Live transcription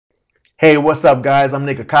Hey, what's up, guys? I'm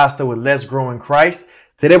Nick Acosta with Let's Grow in Christ.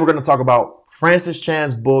 Today, we're going to talk about Francis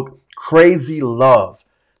Chan's book, Crazy Love.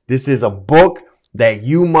 This is a book that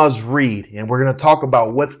you must read, and we're going to talk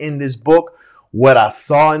about what's in this book, what I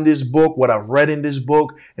saw in this book, what I've read in this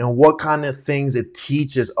book, and what kind of things it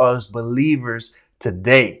teaches us believers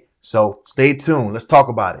today. So stay tuned. Let's talk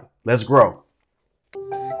about it. Let's grow.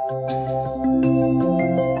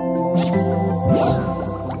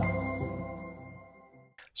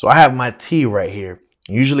 So I have my tea right here.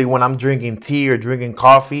 Usually when I'm drinking tea or drinking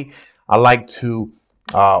coffee, I like to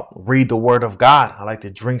read the Word of God. I like to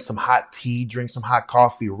drink some hot tea, drink some hot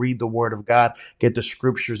coffee, read the Word of God, get the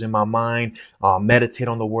scriptures in my mind, meditate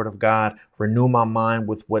on the Word of God, renew my mind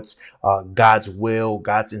with what's God's will,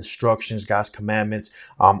 God's instructions, God's commandments.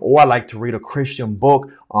 Or I like to read a Christian book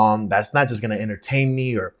that's not just going to entertain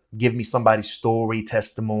me or give me somebody's story,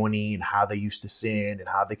 testimony, and how they used to sin and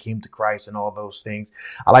how they came to Christ and all those things.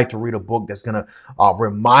 I like to read a book that's going to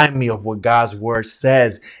remind me of what God's word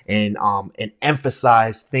says and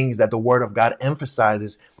emphasize things that the Word of God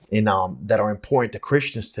emphasizes in that are important to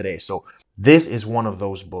Christians today. So this is one of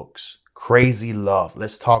those books, Crazy Love.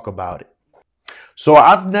 Let's talk about it. So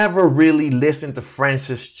I've never really listened to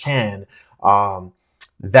Francis Chan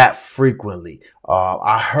that frequently.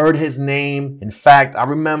 I heard his name. In fact, I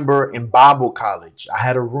remember in Bible college, I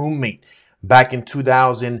had a roommate back in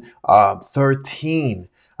 2013.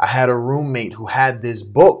 I had a roommate who had this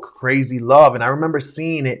book, Crazy Love, and I remember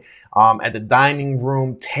seeing it at the dining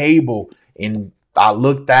room table, and I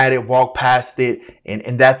looked at it, walked past it,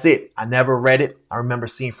 and that's it. I never read it. I remember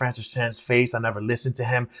seeing Francis Chan's face. I never listened to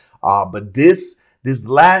him. But this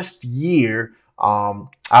last year,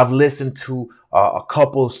 I've listened to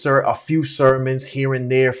a few sermons here and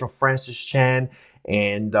there from Francis Chan,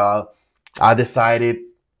 and I decided,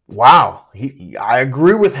 wow, I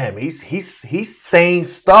agree with him. He's saying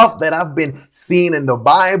stuff that I've been seeing in the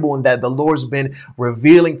Bible and that the Lord's been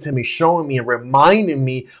revealing to me, showing me, and reminding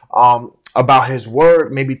me about His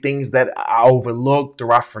Word. Maybe things that I overlooked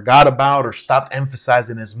or I forgot about or stopped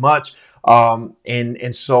emphasizing as much.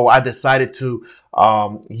 And so I decided to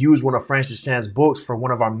use one of Francis Chan's books for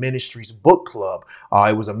one of our ministry's book club.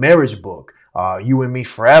 It was a marriage book, You and Me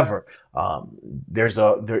Forever. There's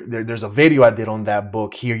a video I did on that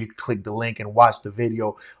book here. You can click the link and watch the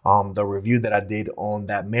video, the review that I did on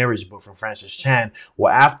that marriage book from Francis Chan.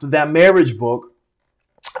 Well, after that marriage book,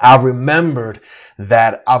 I remembered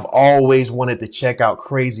that I've always wanted to check out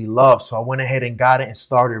Crazy Love. So I went ahead and got it and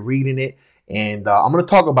started reading it. And I'm going to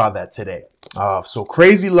talk about that today. So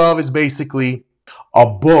Crazy Love is basically a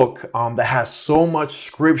book that has so much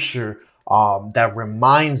scripture that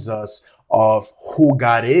reminds us of who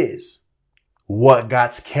God is, what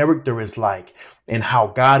God's character is like, and how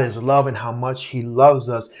God is love and how much He loves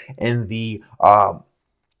us, and the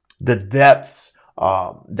depths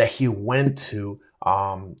that He went to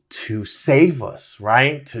save us,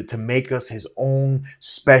 right? To make us His own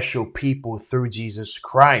special people through Jesus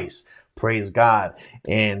Christ. Praise God.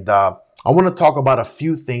 And I want to talk about a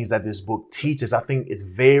few things that this book teaches. I think it's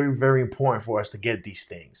very, very important for us to get these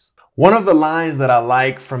things. One of the lines that I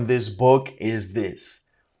like from this book is this: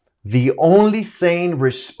 the only sane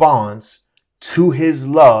response to His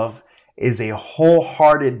love is a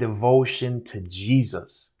wholehearted devotion to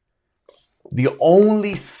Jesus. The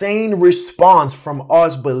only sane response from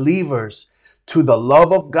us believers to the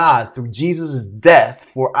love of God through Jesus' death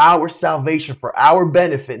for our salvation, for our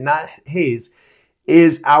benefit, not His,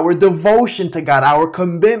 is our devotion to God, our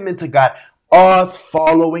commitment to God, us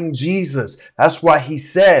following Jesus. That's why He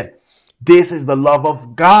said, this is the love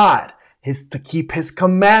of God, to keep His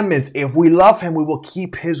commandments. If we love Him, we will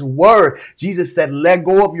keep His word. Jesus said, let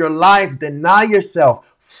go of your life, deny yourself,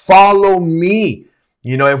 follow me.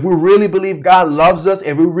 You know, if we really believe God loves us,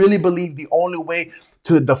 if we really believe the only way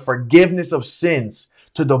to the forgiveness of sins,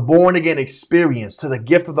 to the born again experience, to the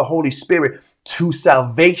gift of the Holy Spirit, to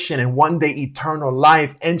salvation and one day eternal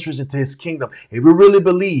life enters into His kingdom. If we really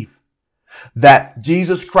believe that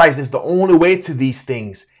Jesus Christ is the only way to these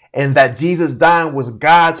things, and that Jesus dying was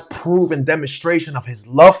God's proof and demonstration of His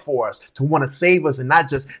love for us, to want to save us and not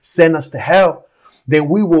just send us to hell, then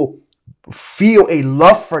we will feel a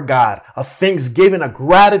love for God, a thanksgiving, a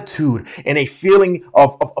gratitude, and a feeling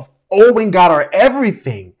of owing God our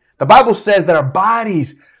everything. The Bible says that our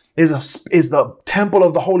bodies is the temple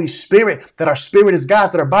of the Holy Spirit, that our spirit is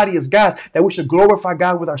God's, that our body is God's, that we should glorify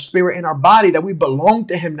God with our spirit and our body, that we belong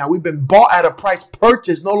to Him now. We've been bought at a price,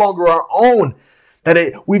 purchased, no longer our own,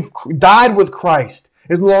 we've died with Christ.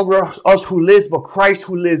 It's no longer us who lives, but Christ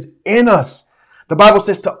who lives in us. The Bible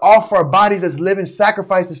says to offer our bodies as living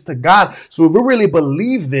sacrifices to God. So if we really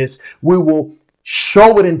believe this, we will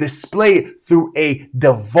Show it and display it through a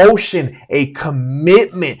devotion, a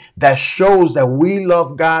commitment that shows that we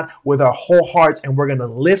love God with our whole hearts and we're going to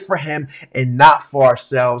live for him and not for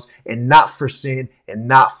ourselves and not for sin and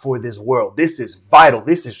not for this world. This is vital.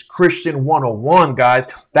 This is Christian 101, guys.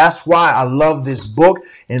 That's why I love this book.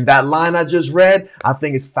 And that line I just read, I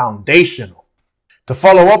think is foundational. To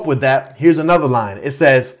follow up with that, here's another line. It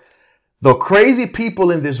says, the crazy people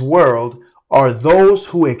in this world are those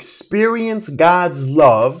who experience God's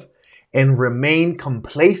love and remain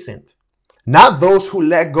complacent, not those who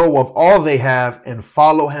let go of all they have and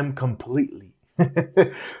follow him completely.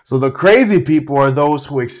 So the crazy people are those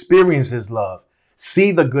who experience his love,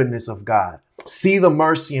 see the goodness of God, see the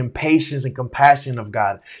mercy and patience and compassion of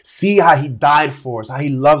God, see how he died for us, how he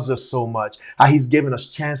loves us so much, how he's given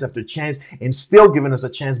us chance after chance and still giving us a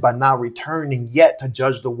chance by not returning yet to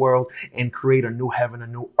judge the world and create a new heaven, a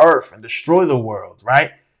new earth and destroy the world,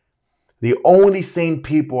 right? The only sane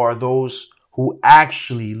people are those who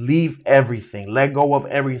actually leave everything, let go of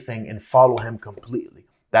everything and follow him completely.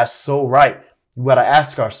 That's so right. We got to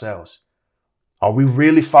ask ourselves, are we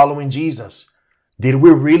really following Jesus? Did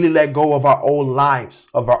we really let go of our old lives,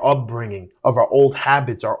 of our upbringing, of our old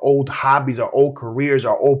habits, our old hobbies, our old careers,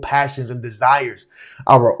 our old passions and desires,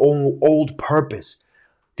 our own old purpose?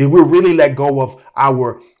 Did we really let go of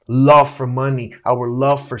our love for money, our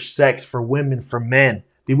love for sex, for women, for men?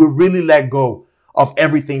 Did we really let go of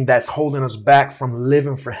everything that's holding us back from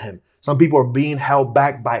living for him? Some people are being held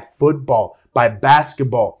back by football, by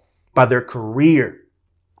basketball, by their career,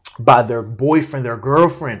 by their boyfriend, their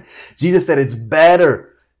girlfriend. Jesus said it's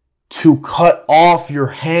better to cut off your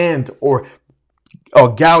hand or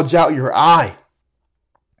gouge out your eye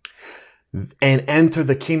and enter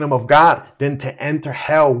the kingdom of God than to enter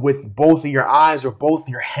hell with both of your eyes or both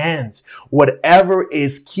your hands. Whatever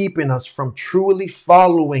is keeping us from truly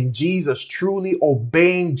following Jesus, truly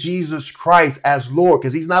obeying Jesus Christ as Lord,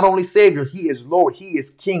 because he's not only Savior, he is Lord, he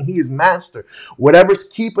is King, he is Master. Whatever's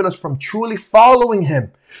keeping us from truly following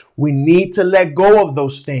him, we need to let go of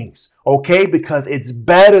those things, okay? Because it's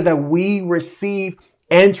better that we receive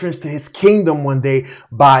entrance to his kingdom one day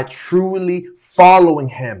by truly following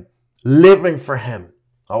him, living for him.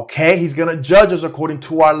 Okay, he's going to judge us according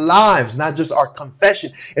to our lives, not just our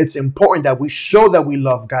confession. It's important that we show that we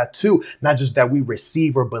love God too, not just that we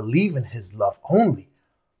receive or believe in his love only.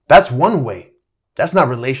 That's one way. That's not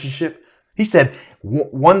relationship. He said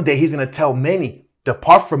one day he's going to tell many,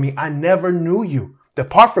 depart from me, I never knew you.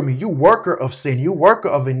 Depart from me, you worker of sin, you worker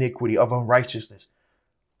of iniquity, of unrighteousness.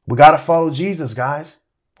 We got to follow Jesus, guys.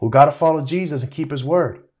 We got to follow Jesus and keep his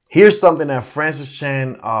word. Here's something that Francis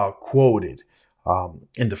Chan quoted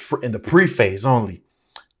in the preface only.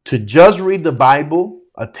 To just read the Bible,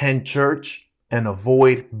 attend church, and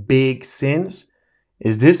avoid big sins.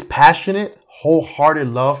 Is this passionate, wholehearted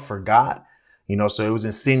love for God? So it was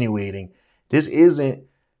insinuating this isn't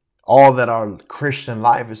all that our Christian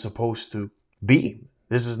life is supposed to be.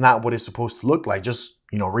 This is not what it's supposed to look like. Just,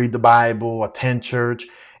 read the Bible, attend church,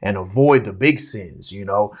 and avoid the big sins.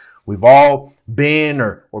 We've all been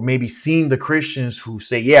or maybe seen the Christians who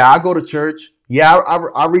say, yeah, I go to church. Yeah,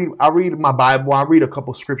 I read my Bible. I read a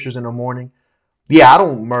couple scriptures in the morning. Yeah, I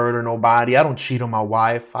don't murder nobody. I don't cheat on my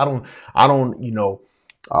wife. I don't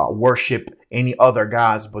worship any other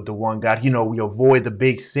gods but the one God. We avoid the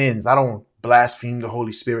big sins. I don't blaspheme the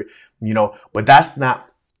Holy Spirit, but that's not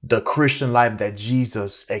the Christian life that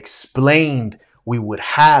Jesus explained we would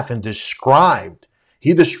have and described.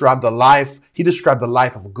 He described the life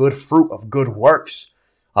of good fruit, of good works,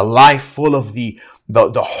 a life full of the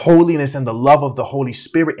holiness and the love of the Holy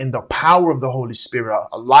Spirit and the power of the Holy Spirit,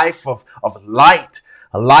 a life of light,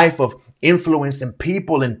 a life of influencing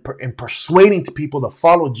people and persuading people to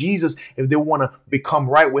follow Jesus if they want to become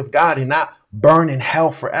right with God and not burn in hell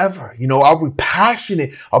forever. Are we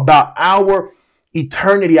passionate about our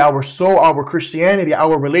eternity, our soul, our Christianity,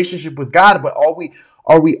 our relationship with God? But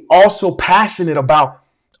are we also passionate about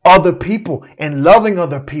other people and loving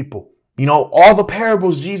other people? All the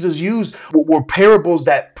parables Jesus used were parables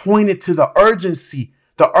that pointed to the urgency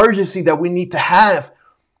that we need to have,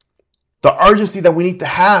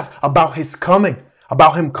 about his coming,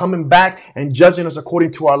 about him coming back and judging us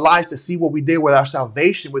according to our lives to see what we did with our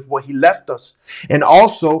salvation, with what he left us. And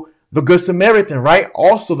also the Good Samaritan, right?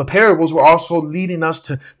 Also, the parables were also leading us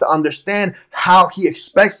to understand how he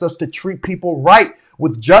expects us to treat people right,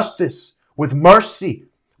 with justice, with mercy,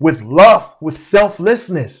 with love, with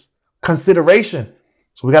selflessness, consideration.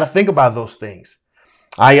 So we got to think about those things.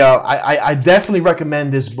 I definitely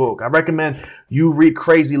recommend this book. I recommend you read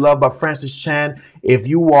Crazy Love by Francis Chan. If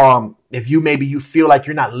you if you maybe you feel like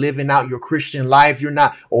you're not living out your Christian life, you're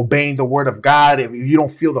not obeying the word of God, if you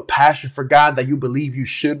don't feel the passion for God that you believe you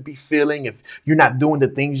should be feeling, if you're not doing the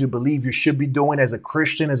things you believe you should be doing as a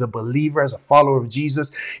Christian, as a believer, as a follower of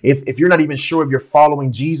Jesus, if you're not even sure if you're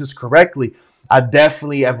following Jesus correctly, I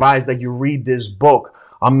definitely advise that you read this book.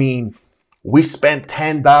 I mean, we spent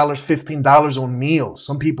 $10, $15 on meals.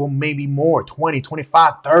 Some people maybe more, 20,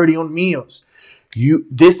 25, 30 on meals.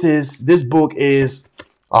 This book is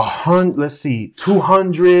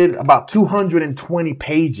 220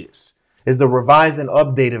 pages is the revised and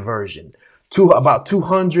updated version. About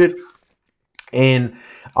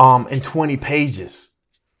 220 pages.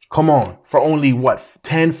 Come on, for only what,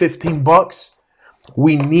 10, 15 bucks?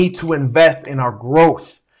 We need to invest in our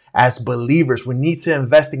growth as believers. We need to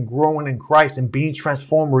invest in growing in Christ and being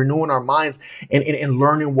transformed, renewing our minds, and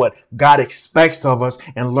learning what God expects of us,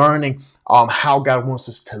 and learning how God wants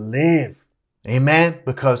us to live. Amen.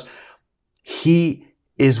 Because he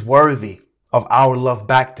is worthy of our love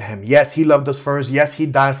back to him. Yes, he loved us first. Yes, he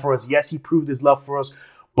died for us. Yes, he proved his love for us.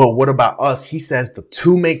 But what about us? He says the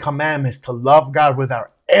two main commandments to love God with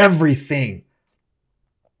our everything.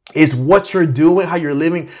 Is what you're doing, how you're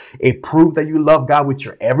living, a proof that you love God with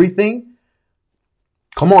your everything?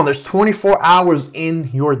 Come on, there's 24 hours in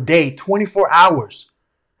your day, 24 hours.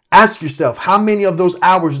 Ask yourself, how many of those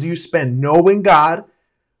hours do you spend knowing God,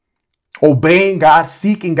 obeying God,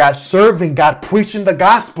 seeking God, serving God, preaching the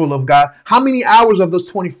gospel of God? How many hours of those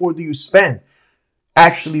 24 do you spend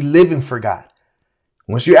actually living for God?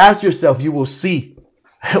 Once you ask yourself, you will see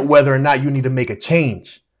whether or not you need to make a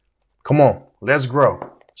change. Come on, let's grow.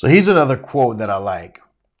 So here's another quote that I like.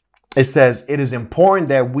 It says, "It is important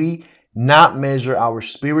that we not measure our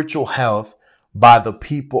spiritual health by the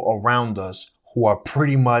people around us who are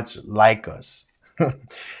pretty much like us."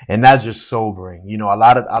 And that's just sobering. You know, a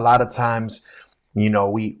lot of times, you know,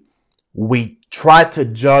 we try to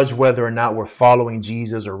judge whether or not we're following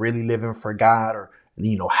Jesus or really living for God, or,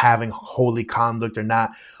 you know, having holy conduct or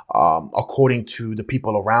not, according to the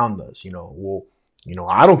people around us. You know, well, you know,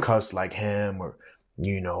 I don't cuss like him, or,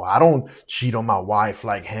 you know, I don't cheat on my wife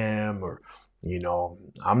like him, or, you know,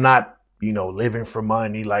 I'm not, you know, living for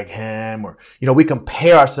money like him, or, you know, we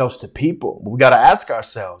compare ourselves to people. But we got to ask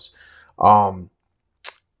ourselves, are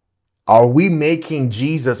we making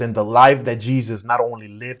Jesus and the life that Jesus not only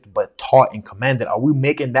lived, but taught and commanded? Are we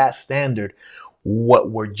making that standard what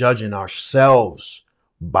we're judging ourselves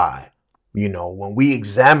by? You know, when we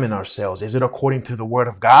examine ourselves, is it according to the word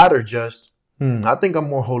of God, or just, I think I'm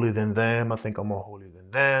more holy than them. I think I'm more holy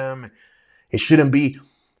than them. It shouldn't be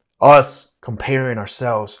us comparing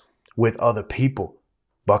ourselves with other people,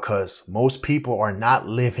 because most people are not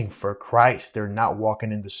living for Christ. They're not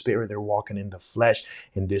walking in the spirit. They're walking in the flesh,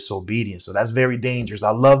 in disobedience. So that's very dangerous.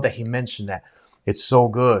 I love that he mentioned that. It's so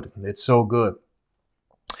good. It's so good.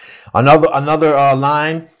 Another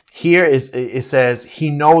line here is, it says,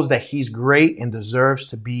 he knows that he's great and deserves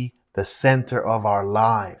to be the center of our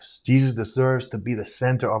lives. Jesus deserves to be the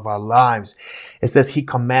center of our lives. It says he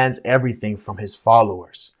commands everything from his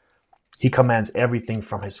followers. He commands everything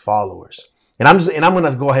from his followers. And I'm going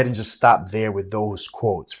to go ahead and just stop there with those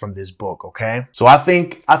quotes from this book. Okay. So I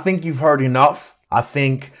think you've heard enough. I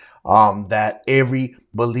think that every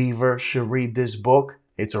believer should read this book.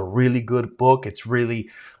 It's a really good book. It's really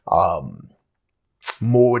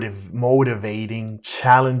motivating,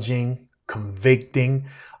 challenging, convicting.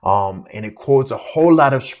 And it quotes a whole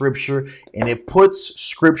lot of scripture, and it puts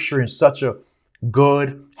scripture in such a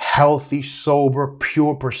good, healthy, sober,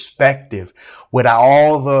 pure perspective, without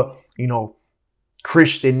all the, you know,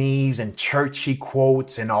 Christianese and churchy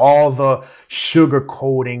quotes and all the sugar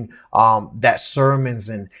coating that sermons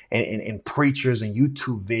and preachers and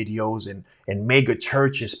YouTube videos and mega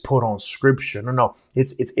churches put on scripture. No,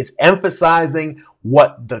 it's emphasizing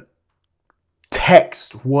what the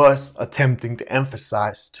text was attempting to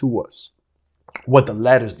emphasize to us, what the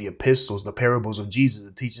letters, the epistles, the parables of Jesus,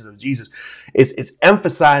 the teachings of Jesus, is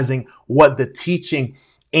emphasizing what the teaching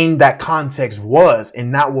in that context was, and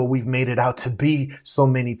not what we've made it out to be so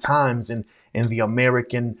many times in the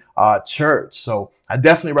American church. So I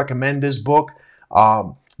definitely recommend this book.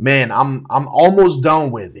 Man, I'm almost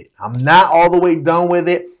done with it. I'm not all the way done with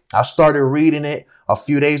it. I started reading it a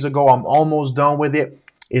few days ago. I'm almost done with it.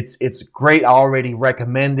 It's great. I already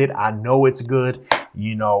recommend it. I know it's good.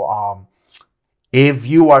 You know, if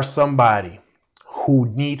you are somebody who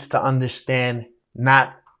needs to understand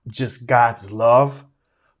not just God's love,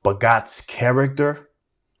 but God's character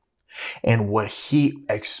and what he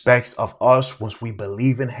expects of us once we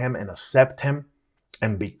believe in him and accept him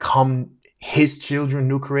and become his children,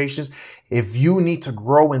 new creations. If you need to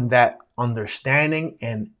grow in that understanding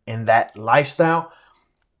and that lifestyle,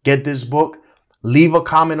 get this book. Leave a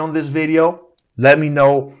comment on this video. Let me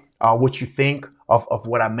know what you think of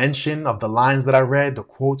what I mentioned, of the lines that I read, the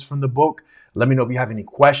quotes from the book. Let me know if you have any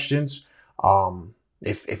questions.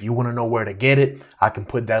 If you want to know where to get it, I can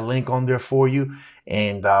put that link on there for you.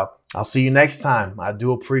 And I'll see you next time. I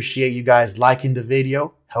do appreciate you guys liking the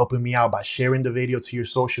video, helping me out by sharing the video to your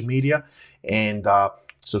social media, and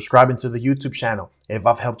subscribing to the YouTube channel if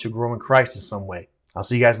I've helped you grow in Christ in some way. I'll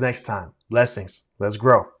see you guys next time. Blessings. Let's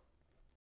grow.